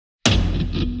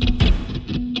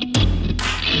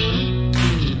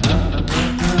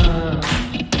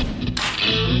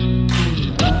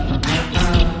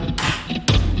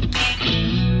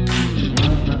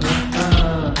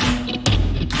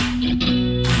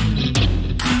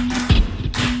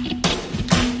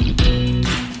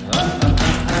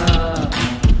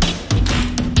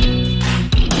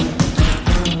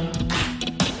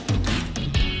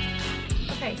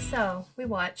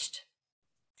watched.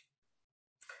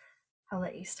 I'll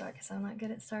let you start because I'm not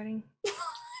good at starting. You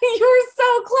were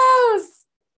so close.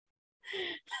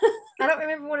 I don't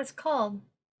remember what it's called.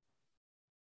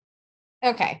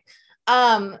 Okay.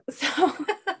 So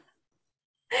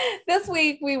this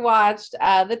week we watched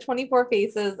the 24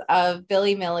 Faces of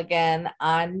Billy Milligan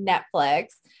on Netflix.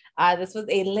 This was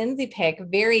a Lindsay pick,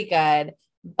 very good.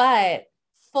 But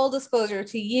full disclosure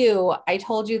to you, I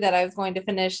told you that I was going to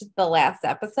finish the last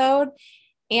episode,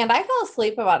 and I fell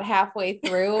asleep about halfway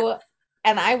through,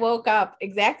 and I woke up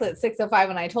exactly at 6:05,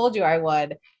 and I told you I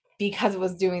would because it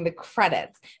was doing the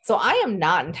credits. So I am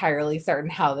not entirely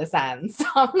certain how this ends. So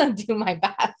I'm going to do my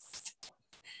best.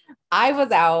 I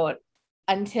was out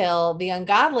until the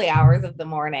ungodly hours of the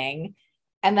morning.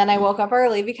 And then I woke up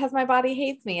early because my body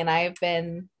hates me. And I've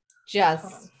been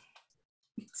just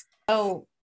so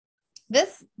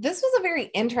this was a very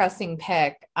interesting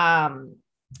pick.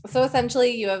 So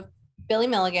essentially you have Billy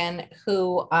Milligan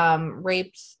who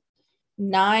raped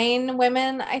 9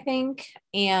 women, I think,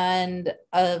 and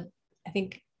I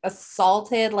think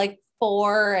assaulted like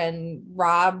 4 and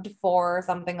robbed 4 or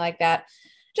something like that.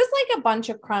 Just like a bunch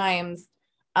of crimes.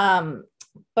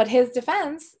 But his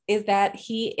defense is that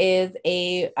he is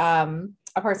a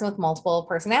person with multiple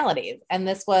personalities. And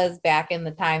this was back in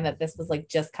the time that this was like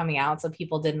just coming out. So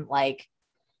people didn't like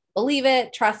believe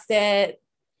it, trust it.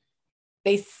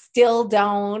 They still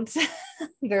don't.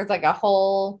 There's like a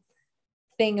whole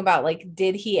thing about like,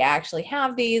 did he actually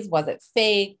have these? Was it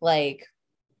fake? Like,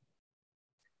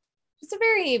 it's a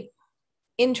very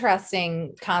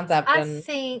interesting concept. I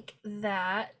think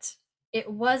that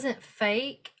it wasn't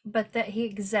fake, but that he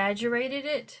exaggerated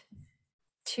it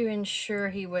to ensure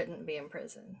he wouldn't be in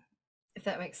prison, if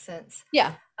that makes sense.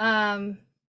 Yeah.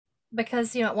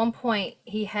 Because, at one point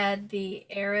he had the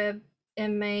Arab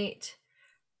inmate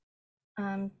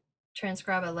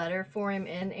transcribe a letter for him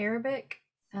in Arabic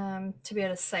to be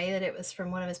able to say that it was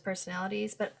from one of his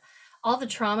personalities. But all the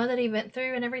trauma that he went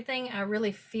through and everything, I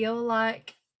really feel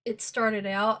like it started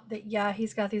out that, yeah,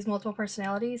 he's got these multiple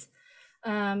personalities.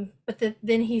 But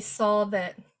then he saw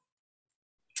that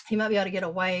he might be able to get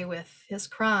away with his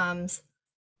crimes,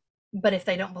 but if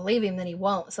they don't believe him, then he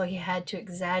won't. So he had to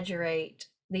exaggerate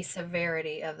the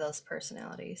severity of those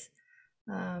personalities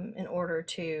in order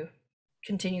to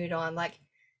continue it on. Like,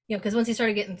 because once he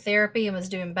started getting therapy and was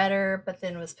doing better, but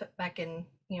then was put back in,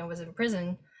 was in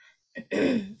prison,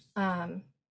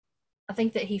 I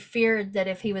think that he feared that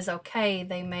if he was okay,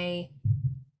 they may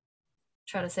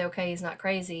try to say, okay, he's not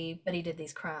crazy, but he did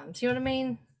these crimes. You know what I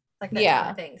mean? Like that type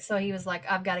of thing. So he was like,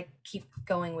 I've got to keep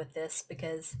going with this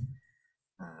because,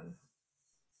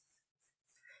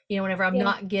 whenever I'm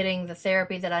not getting the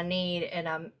therapy that I need and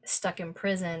I'm stuck in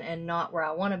prison and not where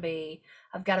I want to be,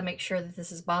 I've got to make sure that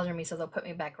this is bothering me so they'll put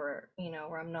me back where,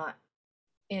 where I'm not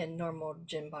in normal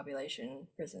gym population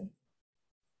prison.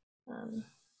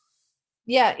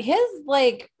 Yeah, his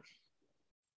like,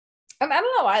 I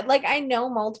don't know. I know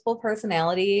multiple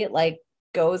personality like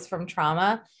goes from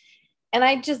trauma. And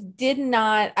I just did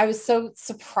not, I was so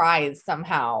surprised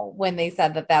somehow when they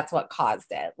said that that's what caused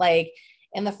it. Like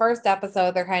in the first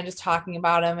episode, they're kind of just talking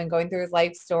about him and going through his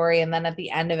life story. And then at the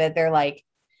end of it, they're like,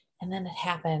 and then it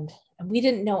happened and we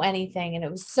didn't know anything. And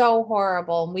it was so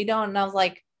horrible. And we don't, and I was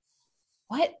like,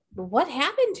 what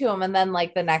happened to him? And then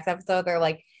like the next episode, they're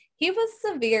like, he was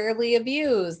severely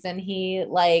abused and he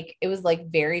like, it was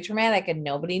like very traumatic and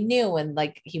nobody knew. And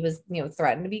like, he was,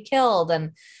 threatened to be killed.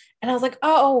 And I was like,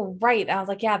 oh, right. I was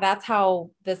like, yeah, that's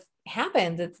how this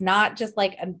happens. It's not just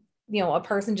like, a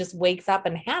person just wakes up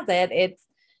and has it. It's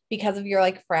because of your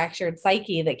like fractured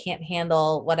psyche that can't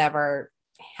handle whatever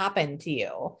happened to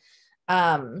you.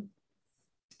 And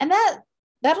that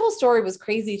whole story was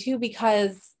crazy too,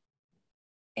 because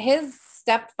his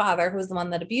stepfather, who was the one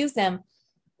that abused him,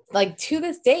 like to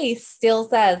this day still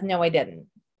says, no, I didn't.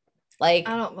 Like,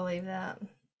 I don't believe that.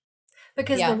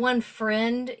 Because the one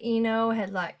friend,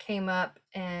 had like came up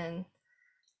and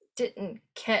didn't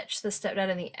catch the stepdad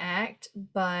in the act,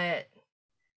 but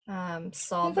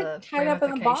saw he's the like tied up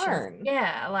in the barn.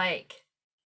 Yeah, like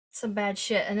some bad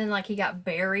shit. And then like he got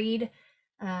buried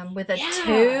with a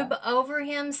tube over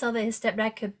him so that his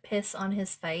stepdad could piss on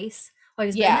his face while he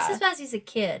was buried. This is as he's a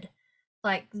kid.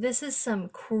 Like, this is some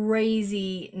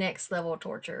crazy next level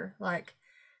torture. Like,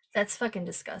 that's fucking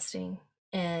disgusting.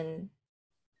 And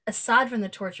aside from the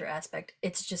torture aspect,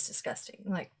 it's just disgusting.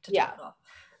 Like, to top it off.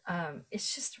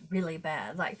 It's just really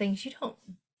bad. Like, things you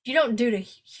don't do to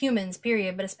humans,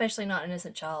 period, but especially not an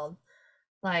innocent child.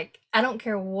 Like, I don't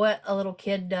care what a little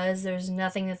kid does, there's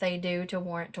nothing that they do to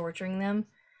warrant torturing them.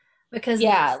 Because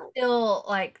they still,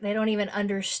 like, they don't even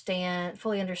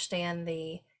fully understand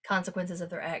the consequences of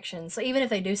their actions. So even if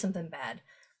they do something bad,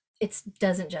 it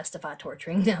doesn't justify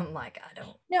torturing them. Like, I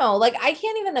don't. No, like I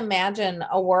can't even imagine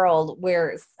a world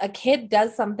where a kid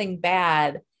does something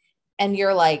bad and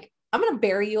you're like, I'm going to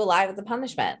bury you alive as a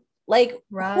punishment. Like,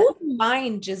 Right. whose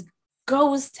mind just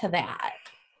goes to that?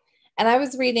 And I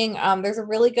was reading, there's a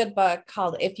really good book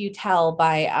called If You Tell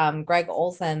by Greg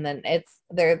Olson, and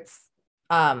there's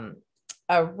um,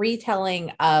 a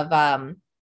retelling of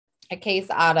a case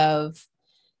out of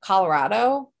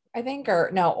Colorado, I think, or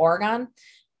no, Oregon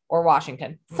or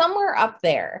Washington, somewhere up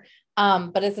there.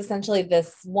 But it's essentially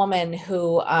this woman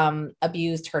who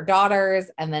abused her daughters,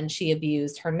 and then she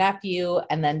abused her nephew,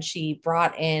 and then she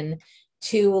brought in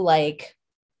two like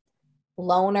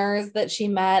loners that she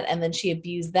met, and then she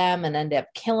abused them and ended up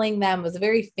killing them. It was a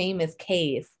very famous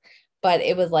case, but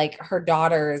it was like her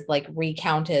daughters like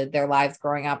recounted their lives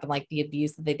growing up and like the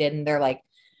abuse that they did, and they're like,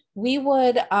 we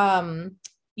would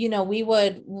we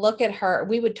would look at her,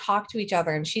 we would talk to each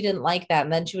other, and she didn't like that,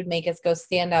 and then she would make us go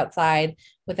stand outside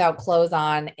without clothes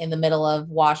on in the middle of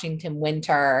Washington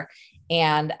winter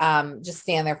and just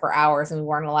stand there for hours, and we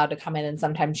weren't allowed to come in, and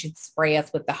sometimes she'd spray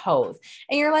us with the hose.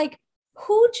 And you're like,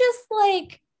 who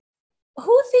thinks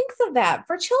of that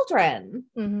for children?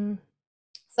 Mm-hmm.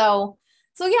 So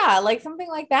yeah, like something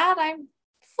like that, I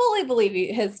fully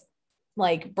believe his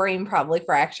like brain probably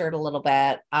fractured a little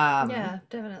bit. Yeah,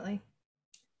 definitely.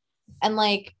 And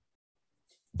like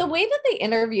the way that they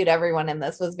interviewed everyone in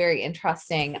this was very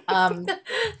interesting.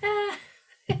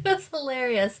 It was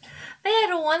hilarious. They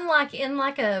had one like in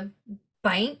like a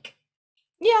bank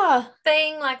Yeah.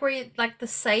 thing, like where you like the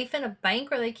safe in a bank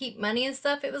where they keep money and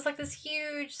stuff. It was like this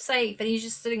huge safe, and he's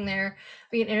just sitting there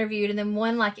being interviewed. And then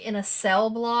one like in a cell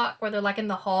block where they're like in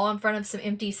the hall in front of some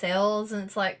empty cells, and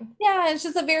it's like, Yeah, it's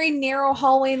just a very narrow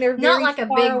hallway, and they're not very like a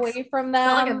far big, away from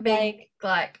not like a them. big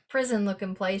like prison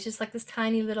looking place, just like this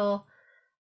tiny little.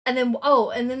 And then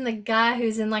and then the guy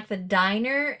who's in like the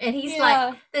diner, and he's like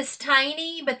Yeah. this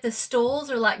tiny, but the stools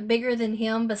are like bigger than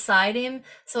him beside him.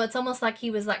 So it's almost like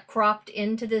he was like cropped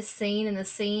into this scene, and the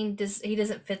scene he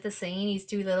doesn't fit the scene. He's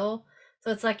too little. So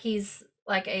it's like he's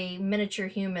like a miniature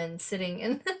human sitting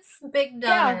in this big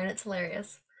diner, Yeah. and it's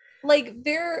hilarious. Like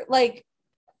they're like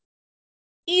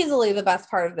easily the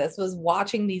best part of this was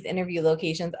watching these interview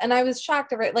locations. And I was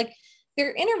shocked at it. Like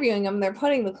they're interviewing them, they're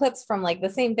putting the clips from like the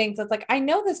same thing. So it's like, I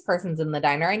know this person's in the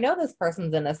diner. I know this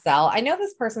person's in a cell. I know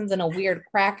this person's in a weird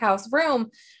crack house room,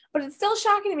 but it's still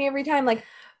shocking to me every time. Like,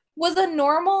 was a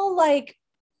normal like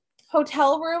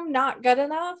hotel room not good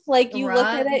enough? Like you look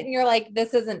at Right? it and you're like,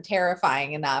 this isn't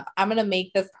terrifying enough. I'm going to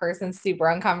make this person super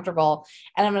uncomfortable,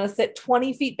 and I'm going to sit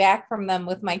 20 feet back from them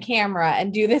with my camera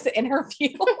and do this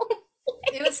interview.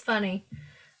 It was funny.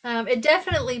 It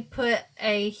definitely put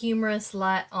a humorous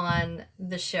light on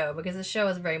the show because the show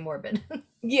is very morbid.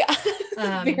 Yeah.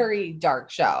 um, Very dark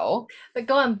show. but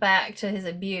going back to his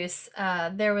abuse,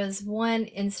 there was one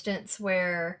instance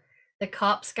where the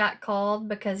cops got called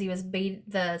because the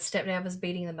stepdad was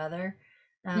beating the mother.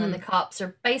 And the cops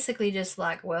are basically just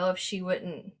like, well, if she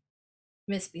wouldn't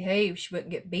misbehave, she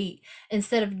wouldn't get beat.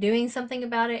 Instead of doing something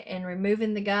about it and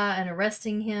removing the guy and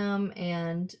arresting him,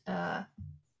 and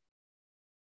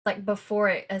like before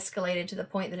it escalated to the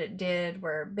point that it did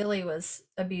where Billy was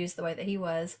abused the way that he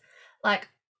was, like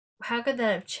how could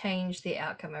that have changed the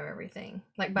outcome of everything?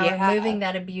 Like by Yeah. removing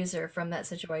that abuser from that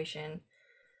situation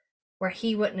where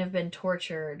he wouldn't have been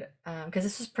tortured, because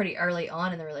this was pretty early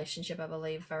on in the relationship, I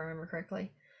believe, if I remember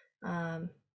correctly. Um,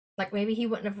 like maybe he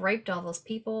wouldn't have raped all those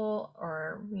people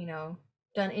or,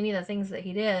 done any of the things that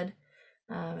he did,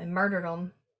 and murdered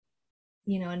them,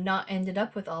 and not ended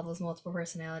up with all those multiple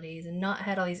personalities and not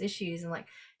had all these issues, and like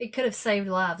it could have saved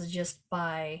lives just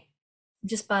by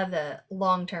the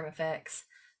long-term effects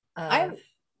I'm of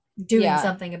doing yeah.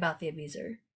 something about the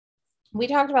abuser. We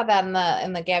talked about that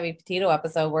in the Gabby Petito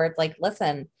episode where it's like,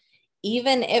 listen,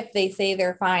 even if they say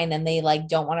they're fine and they like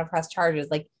don't want to press charges,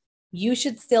 like you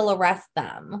should still arrest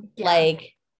them. Yeah.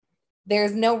 Like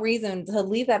there's no reason to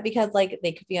leave that because like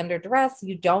they could be under duress.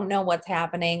 You don't know what's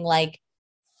happening. Like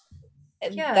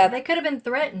Yeah, that's they could have been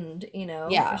threatened, or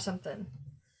yeah. something.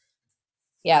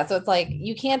 Yeah. So it's like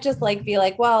you can't just like be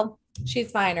like, well,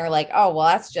 she's fine, or like, oh well,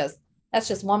 that's just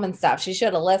woman stuff. She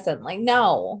should have listened. Like,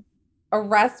 no.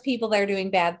 Arrest people that are doing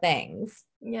bad things.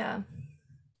 Yeah.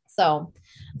 So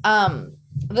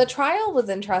the trial was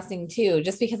interesting too,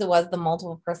 just because it was the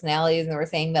multiple personalities, and they were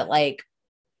saying that like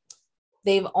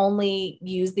they've only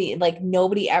used the like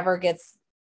nobody ever gets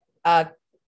uh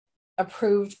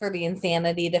approved for the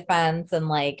insanity defense, and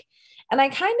I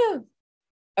kind of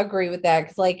agree with that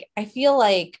because like I feel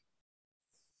like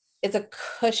it's a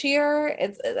cushier.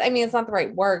 I mean, it's not the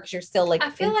right word because you're still like I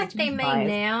feel like they may institutionalized.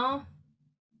 now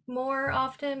more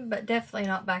often, but definitely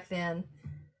not back then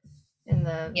in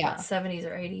the what Yeah. 70s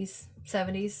or 80s,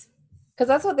 70s. Because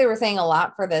that's what they were saying a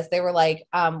lot for this. They were like,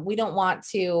 we don't want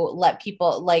to let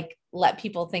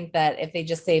people think that if they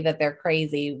just say that they're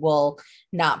crazy, we'll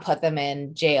not put them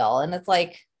in jail. And it's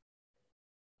like,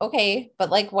 okay, but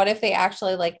like what if they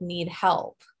actually like need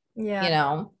help? You Yeah.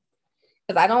 know?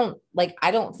 Because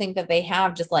I don't think that they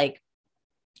have just like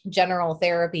general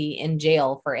therapy in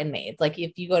jail for inmates. Like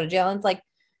if you go to jail, it's like,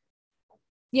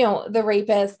 the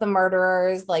rapists, the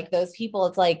murderers, like those people,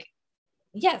 it's like,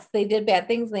 yes, they did bad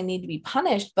things, they need to be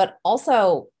punished, but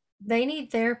also They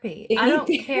need therapy. they I need don't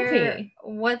care therapy.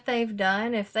 what they've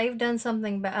done. If they've done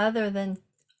something other than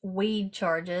weed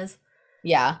charges,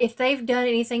 Yeah. if they've done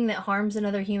anything that harms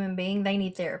another human being, they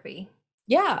need therapy.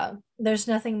 Yeah. There's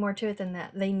nothing more to it than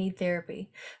that. They need therapy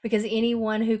because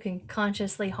anyone who can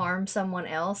consciously harm someone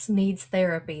else needs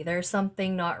therapy. There's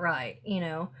something not right.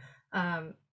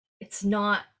 Um, it's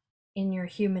not in your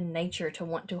human nature to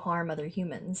want to harm other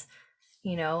humans.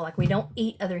 Like we don't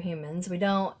eat other humans. We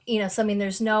don't. So I mean,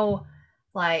 there's no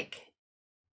like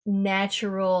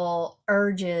natural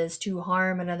urges to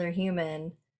harm another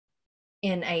human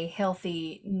in a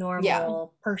healthy, Yeah.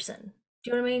 normal person.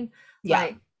 Do you know what I mean? Yeah.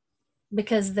 Like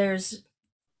because there's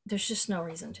just no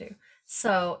reason to.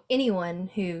 So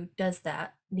anyone who does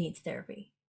that needs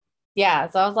therapy. Yeah.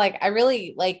 So I was like, I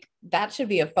really like that should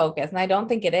be a focus. And I don't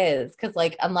think it is because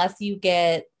like unless you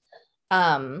get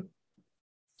um,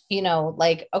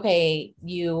 like okay,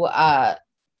 you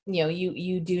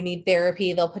do need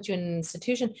therapy, they'll put you in an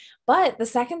institution. But the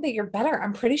second that you're better,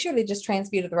 I'm pretty sure they just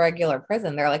transfer you to the regular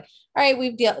prison. They're like, all right,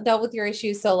 we've dealt with your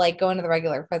issues, so like go into the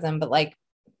regular prison. But like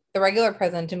the regular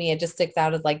prison to me, it just sticks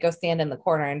out as like go stand in the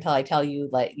corner until I tell you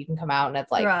like you can come out. And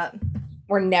it's like Right.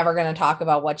 we're never going to talk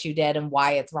about what you did and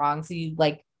why it's wrong. So you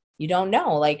don't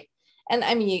know. Like, and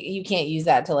I mean, you can't use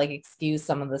that to like excuse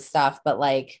some of the stuff, but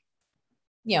like,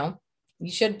 you know,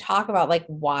 you should talk about like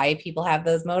why people have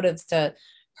those motives to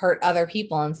hurt other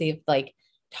people and see if like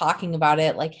talking about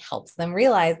it like helps them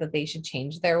realize that they should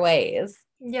change their ways.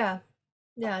 Yeah.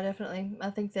 Yeah, definitely. I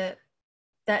think that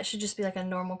should just be like a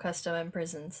normal custom in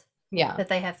prisons Yeah. that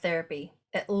they have therapy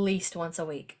at least once a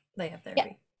week. They have Yeah.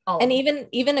 therapy. All of And them.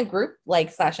 even a group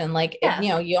like session, like if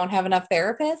Yeah. you don't have enough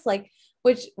therapists, like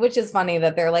which is funny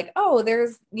that they're like, oh,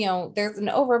 there's an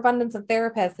overabundance of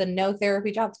therapists and no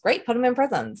therapy jobs. Great, put them in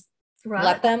prisons. Let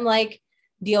Right. them like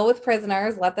deal with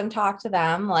prisoners, let them talk to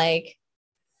them. Like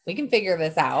we can figure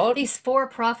this out. These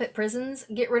for-profit prisons,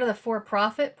 get rid of the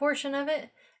for-profit portion of it.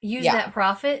 Use Yeah. that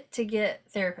profit to get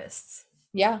therapists.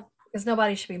 Yeah. Because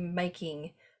nobody should be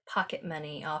making pocket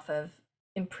money off of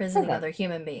imprisoning Prisons. other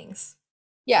human beings.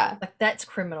 Yeah. Like that's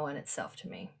criminal in itself to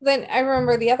me. Then I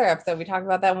remember the other episode we talked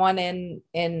about that one in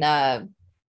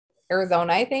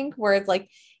Arizona, I think, where it's like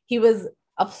he was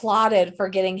applauded for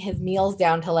getting his meals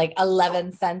down to like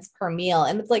 11 cents per meal.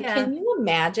 And it's like, Yeah. can you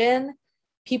imagine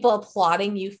people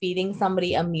applauding you feeding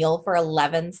somebody a meal for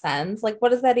 11 cents? Like, what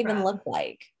does that even Right. look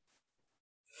like?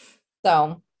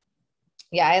 So,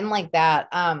 yeah, I didn't like that.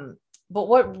 But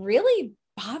what really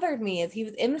bothered me is he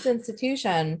was in this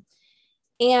institution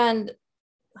and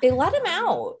they let him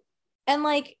out. And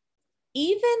like,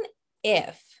 even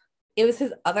if it was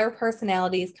his other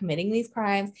personalities committing these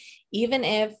crimes, even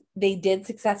if they did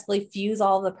successfully fuse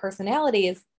all the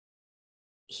personalities,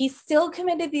 he still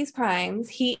committed these crimes.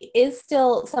 He is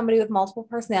still somebody with multiple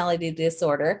personality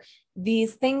disorder.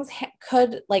 These things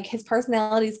could, like, his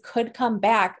personalities could come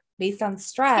back based on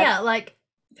stress. Yeah, like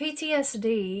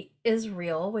PTSD is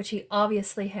real, which he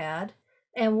obviously had.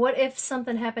 And what if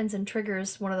something happens and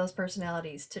triggers one of those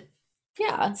personalities to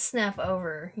Yeah. snap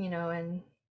over, and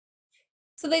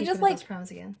So they he just commit like those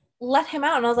crimes again? let him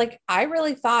out. And I was like, I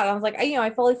really thought, I was like, I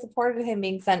fully supported him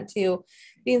being sent to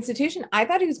the institution. I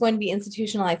thought he was going to be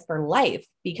institutionalized for life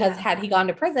because Yeah. had he gone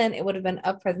to prison, it would have been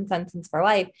a prison sentence for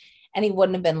life and he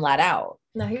wouldn't have been let out.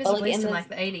 No, he was But like in released in this, like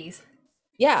the 80s.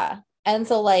 yeah. And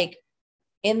so like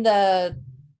in the,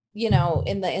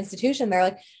 in the institution, they're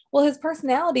like, well, his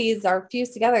personalities are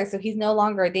fused together. So he's no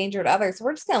longer a danger to others. So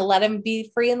we're just going to let him be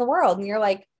free in the world. And you're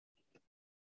like,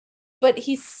 but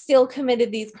he still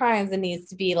committed these crimes and needs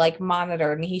to be like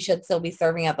monitored and he should still be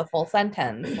serving out the full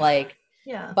sentence. Like,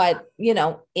 Yeah. but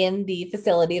in the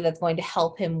facility that's going to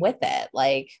help him with it.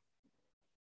 Like,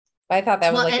 I thought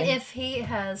that was Well, like, and if he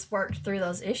has worked through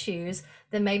those issues,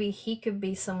 then maybe he could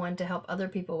be someone to help other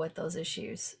people with those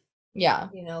issues. yeah,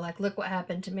 Like, look what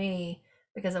happened to me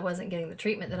because I wasn't getting the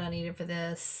treatment that I needed for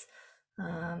this.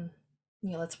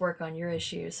 Let's work on your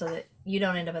issues so that you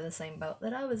don't end up in the same boat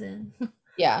that I was in.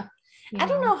 Yeah. I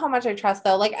don't know how much I trust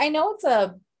though. Like I know it's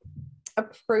a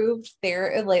approved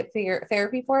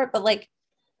therapy for it, but like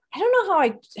I don't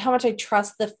know how much I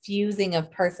trust the fusing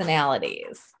of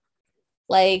personalities.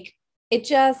 Like it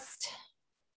just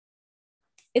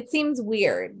it seems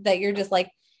weird that you're just like,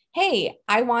 hey,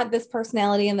 I want this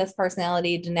personality and this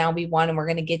personality to now be one, and we're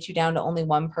going to get you down to only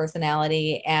one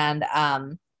personality. I And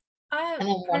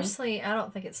then personally, I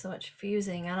don't think it's so much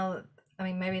fusing. I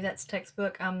mean, maybe that's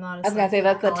textbook. I'm not a I was going to say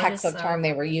that's the psychologist, textbook term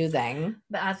they were using.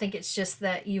 but I think it's just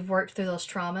that you've worked through those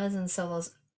traumas, and so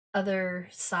those other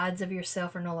sides of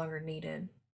yourself are no longer needed.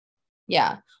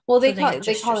 Yeah. Well, So they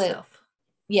call it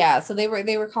yeah. So they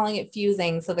were calling it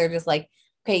fusing. So they're just like,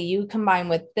 okay, you combine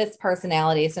with this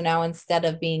personality. So now instead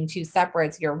of being two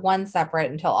separates, you're one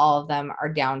separate until all of them are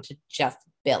down to just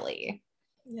Billy.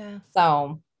 Yeah.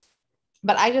 So,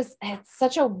 but it's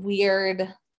such a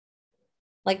weird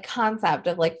like concept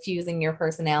of like fusing your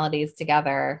personalities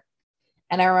together.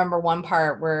 And I remember one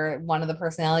part where one of the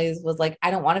personalities was like,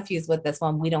 I don't want to fuse with this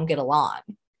one. We don't get along.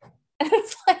 And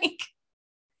it's like,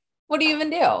 what do you even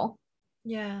do?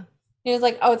 Yeah. He was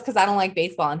like, oh, it's because I don't like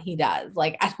baseball and he does.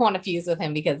 Like, I don't want to fuse with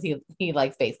him because he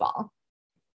likes baseball.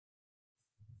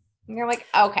 And you're like,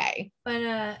 okay.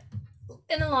 But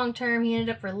in the long term, he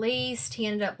ended up released. He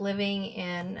ended up living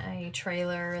in a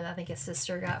trailer that I think his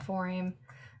sister got for him.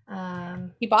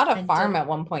 He bought a farm at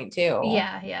one point too.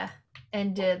 Yeah.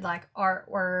 And did like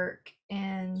artwork,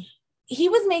 and he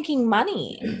was making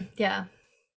money. Yeah.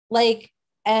 Like,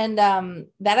 and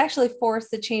that actually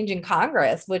forced a change in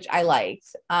Congress, which I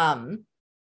liked.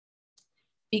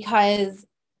 Because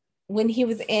when he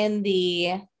was in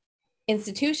the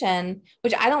institution,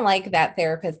 which I don't like that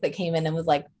therapist that came in and was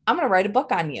like, I'm going to write a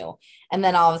book on you. And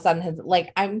then all of a sudden his,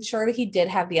 like, I'm sure he did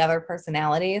have the other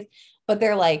personalities, but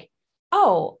they're like,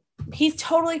 oh, he's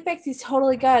totally fixed. He's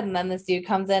totally good. And then this dude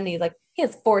comes in and he's like, he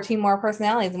has 14 more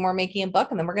personalities and we're making a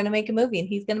book and then we're going to make a movie and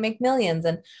he's going to make millions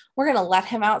and we're going to let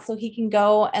him out so he can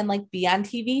go and like be on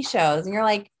TV shows. And you're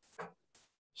like,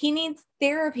 he needs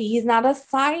therapy. He's not a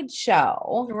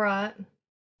sideshow. Right.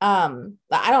 I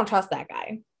don't trust that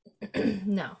guy.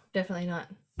 No, definitely not.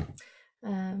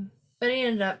 But he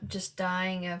ended up just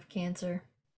dying of cancer.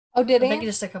 Oh, did he? I think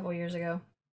just a couple years ago.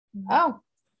 Oh,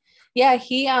 yeah.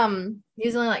 He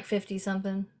was only like 50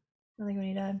 something, I think, when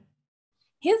he died.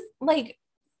 His like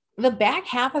the back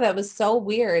half of that was so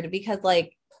weird because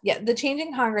like, yeah, the change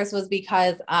in Congress was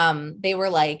because they were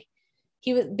like,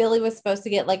 Billy was supposed to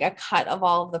get like a cut of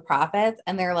all of the profits,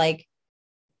 and they're like,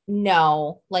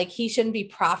 no, like he shouldn't be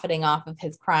profiting off of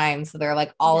his crimes. So they're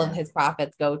like, all of his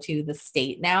profits go to the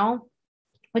state now,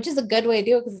 which is a good way to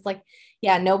do it because it's like,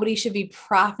 yeah, nobody should be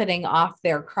profiting off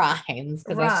their crimes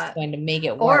because that's just going to make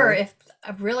it worse. Or if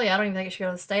really, I don't even think it should go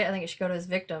to the state. I think it should go to his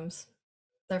victims,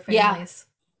 their families.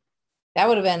 Yeah, that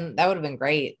would have been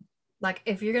great. Like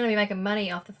if you're gonna be making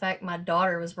money off the fact my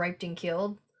daughter was raped and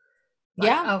killed,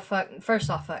 like, oh fuck! First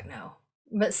off, fuck no.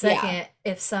 But second,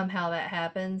 if somehow that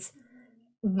happens,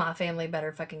 my family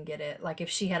better fucking get it. Like if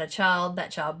she had a child,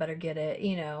 that child better get it.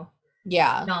 You know.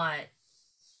 Yeah. Not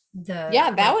the.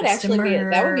 Yeah, that would actually be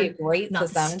a great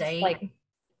system. Like,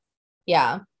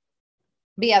 yeah.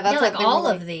 But yeah, that's like all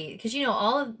of the, because you know,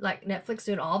 all of like Netflix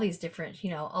doing all these different, you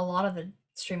know, a lot of the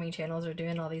streaming channels are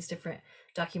doing all these different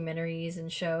documentaries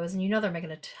and shows, and you know they're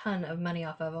making a ton of money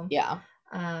off of them. Yeah.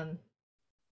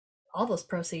 All those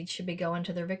proceeds should be going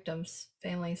to their victims'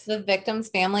 families. The victims'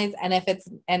 families, and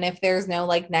if there's no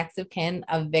like next of kin,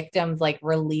 a victims like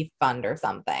relief fund or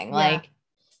something, like,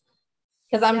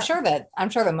 because I'm sure that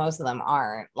most of them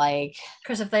aren't, like,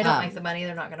 because if they don't make the money,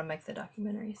 they're not going to make the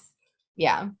documentaries.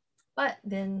 Yeah. But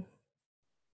then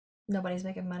nobody's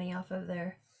making money off of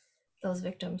those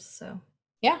victims, so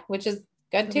yeah, which is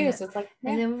good too. So it's like,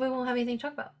 and then we won't have anything to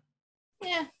talk about.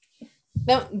 Yeah.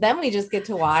 Then we just get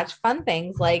to watch fun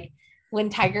things like when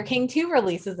Tiger King 2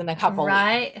 releases in a couple weeks.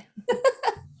 Right.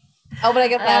 Oh, but I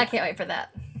guess I can't wait for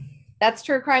that. That's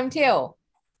true crime too.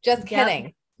 Just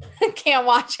kidding. Can't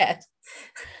watch it.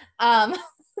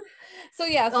 So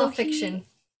yeah, all fiction.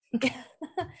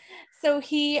 So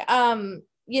he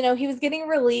you know, he was getting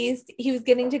released. He was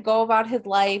getting to go about his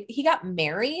life. He got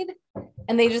married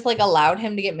and they just like allowed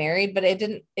him to get married, but it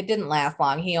didn't last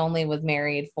long. He only was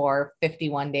married for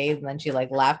 51 days and then she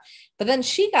like left. But then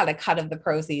she got a cut of the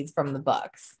proceeds from the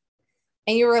books.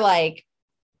 And you were like,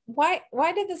 why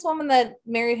did this woman that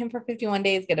married him for 51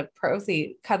 days get a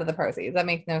cut of the proceeds? That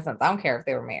makes no sense. I don't care if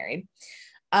they were married.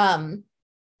 And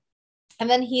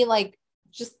then he like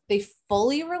they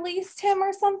fully released him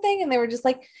or something, and they were just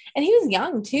like, and he was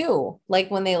young too, like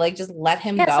when they like just let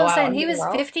him go out. He was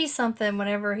 50 something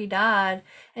whenever he died,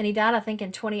 and he died I think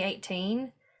in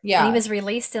 2018. And he Yeah. was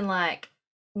released in like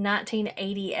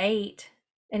 1988,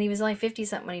 and he was only 50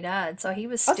 something when he died. So he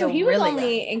was Oh, so still he was really young.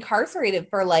 only incarcerated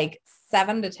for like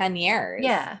 7 to 10 years.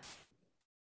 Yeah.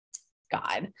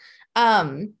 God.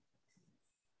 Um,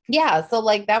 yeah, so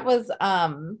like that was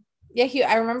yeah,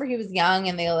 I remember he was young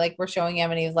and they like were showing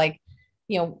him and he was like,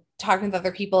 talking to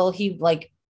other people. He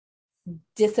like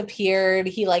disappeared.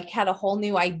 He like had a whole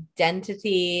new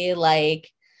identity. Like,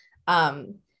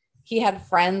 um, he had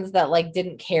friends that like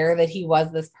didn't care that he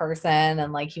was this person,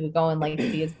 and like he would go and like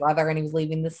see his brother, and he was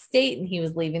leaving the state and he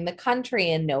was leaving the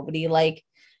country, and nobody like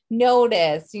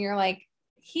noticed. And you're like,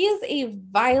 he is a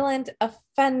violent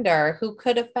offender who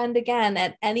could offend again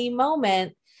at any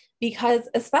moment, because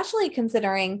especially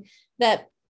considering that,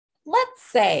 let's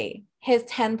say his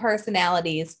 10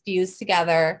 personalities fused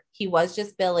together, he was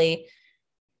just Billy,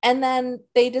 and then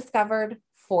they discovered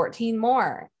 14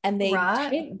 more, and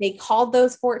Right. they called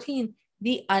those 14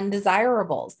 the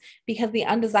undesirables, because the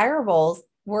undesirables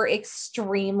were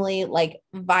extremely like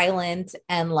violent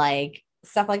and like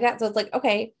stuff like that. So it's like,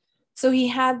 okay, so he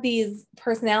had these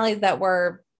personalities that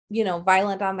were,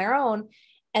 violent on their own,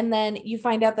 and then you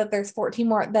find out that there's 14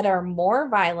 more that are more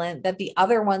violent that the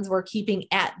other ones were keeping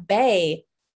at bay,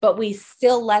 but we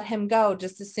still let him go,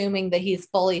 just assuming that he's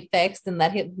fully fixed and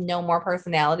that no more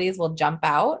personalities will jump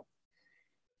out.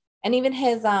 And even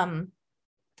his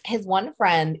one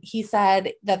friend, he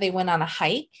said that they went on a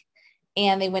hike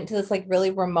and they went to this like really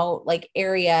remote like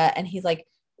area, and he's like,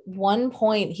 one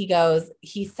point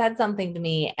he said something to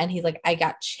me, and he's like, I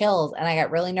got chills and I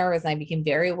got really nervous, and I became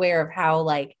very aware of how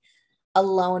like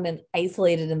alone and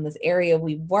isolated in this area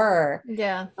we were.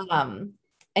 Yeah.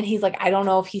 And he's like, I don't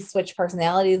know if he switched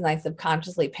personalities and I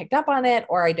subconsciously picked up on it,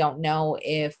 or I don't know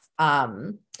if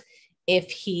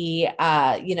he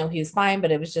he was fine,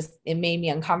 but it made me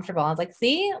uncomfortable. I was like,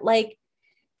 see, like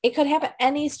it could happen.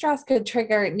 Any stress could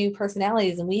trigger new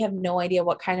personalities, and we have no idea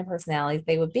what kind of personalities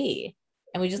they would be,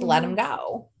 and we just let them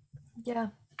go. Yeah.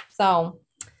 So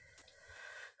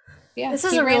yeah, This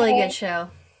is he a ran really away. good show.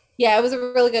 Yeah, it was a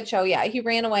really good show. Yeah, he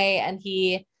ran away and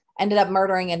he ended up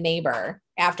murdering a neighbor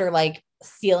after like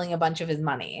stealing a bunch of his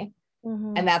money.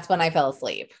 And that's when I fell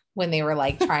asleep, when they were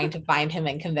like trying to find him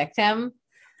and convict him.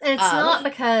 It's not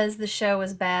because the show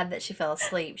was bad that she fell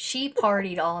asleep. She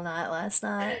partied all night last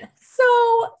night.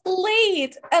 So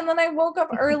late. And then I woke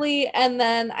up early, and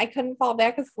then I couldn't fall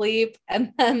back asleep.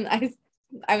 And then I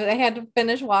had to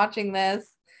finish watching this.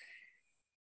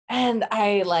 And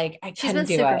I She's couldn't been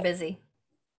do super it. busy.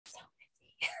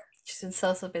 She's been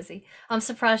so busy. I'm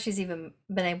surprised she's even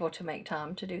been able to make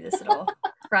time to do this at all.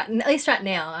 Right, at least right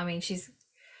now. I mean, she's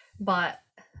bought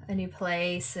a new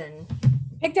place and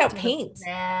Picked out paint.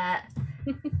 that.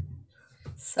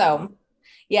 So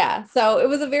yeah, so it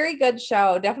was a very good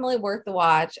show, definitely worth the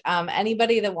watch.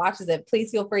 Anybody that watches it,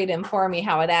 please feel free to inform me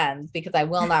how it ends, because I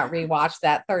will not rewatch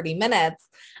that 30 minutes.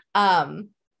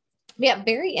 Yeah,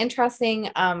 very interesting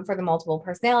for the multiple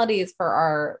personalities, for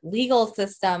our legal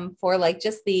system, for like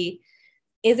just the,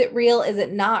 is it real, is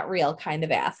it not real kind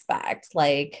of aspect.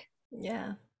 Like,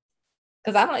 yeah,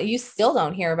 because you still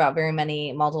don't hear about very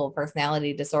many multiple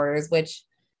personality disorders, which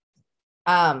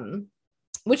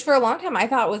for a long time I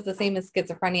thought was the same as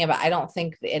schizophrenia, but I don't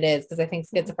think it is, because I think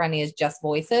schizophrenia is just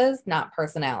voices, not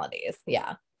personalities.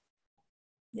 Yeah.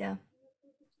 Yeah.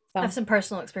 So. I have some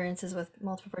personal experiences with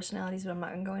multiple personalities, but I'm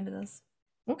not going to go into this.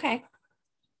 Okay.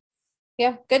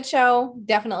 Yeah, good show.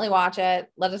 Definitely watch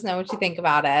it. Let us know what you think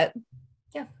about it.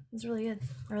 Yeah, it was really good.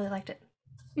 I really liked it.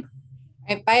 All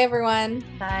right, bye, everyone.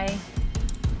 Bye.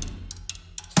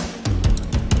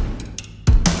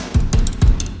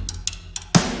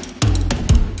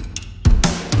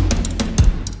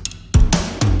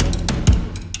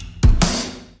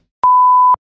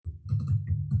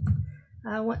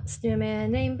 I once knew a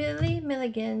man named Billy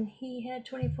Milligan. He had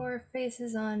 24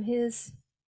 faces on his.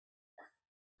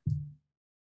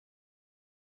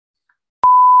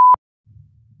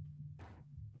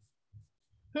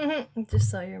 Just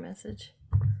saw your message.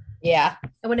 Yeah.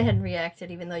 I went ahead and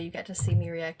reacted, even though you got to see me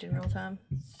react in real time.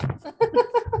 I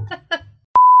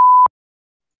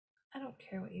don't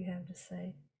care what you have to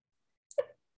say.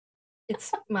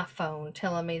 It's my phone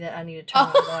telling me that I need to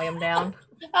turn my volume down.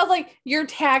 I was like, your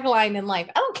tagline in life,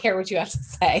 I don't care what you have to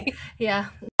say. Yeah.